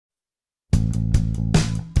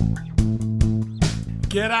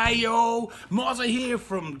G'day y'all, Mozz here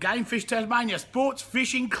from Gamefish Tasmania Sports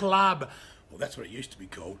Fishing Club. Well, that's what it used to be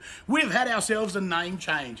called. We've had ourselves a name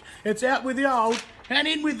change. It's out with the old and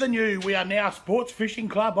in with the new. We are now Sports Fishing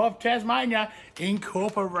Club of Tasmania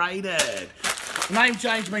Incorporated. The name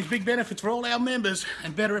change means big benefits for all our members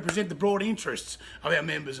and better represent the broad interests of our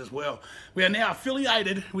members as well. We are now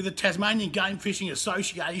affiliated with the Tasmanian Game Fishing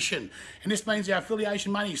Association, and this means our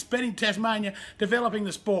affiliation money is spent in Tasmania developing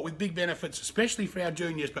the sport with big benefits, especially for our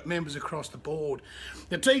juniors, but members across the board.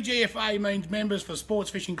 The TGFA means members for Sports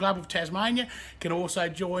Fishing Club of Tasmania can also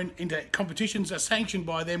join into competitions that are sanctioned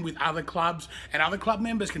by them with other clubs, and other club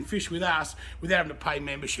members can fish with us without having to pay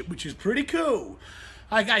membership, which is pretty cool.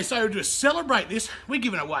 Okay, so to celebrate this, we're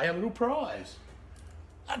giving away a little prize.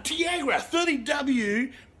 A Tiagra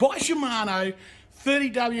 30W by Shimano,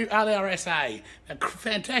 30W LRSA. A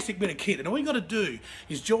fantastic bit of kit. And all you got to do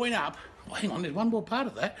is join up. Oh, hang on, there's one more part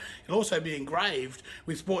of that. It'll also be engraved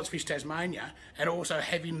with Sports Fish Tasmania and also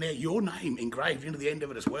having there your name engraved into the end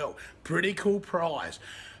of it as well. Pretty cool prize.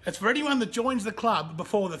 It's for anyone that joins the club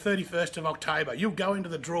before the 31st of October. You'll go into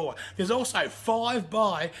the draw. There's also 5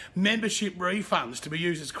 buy membership refunds to be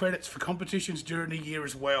used as credits for competitions during the year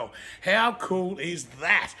as well. How cool is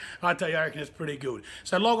that? I tell you, I reckon it's pretty good.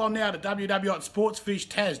 So log on now to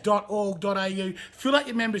www.sportsfishtaz.org.au, fill out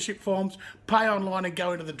your membership forms, pay online and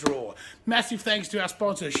go into the draw. Massive thanks to our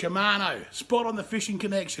sponsors, Shimano, Spot on the Fishing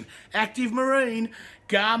Connection, Active Marine,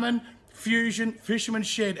 Garmin, Fusion, Fisherman's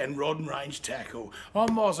Shed and Rod and Range Tackle. I'm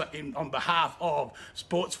Mozz on behalf of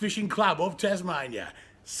Sports Fishing Club of Tasmania.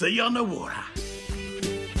 See you on the water.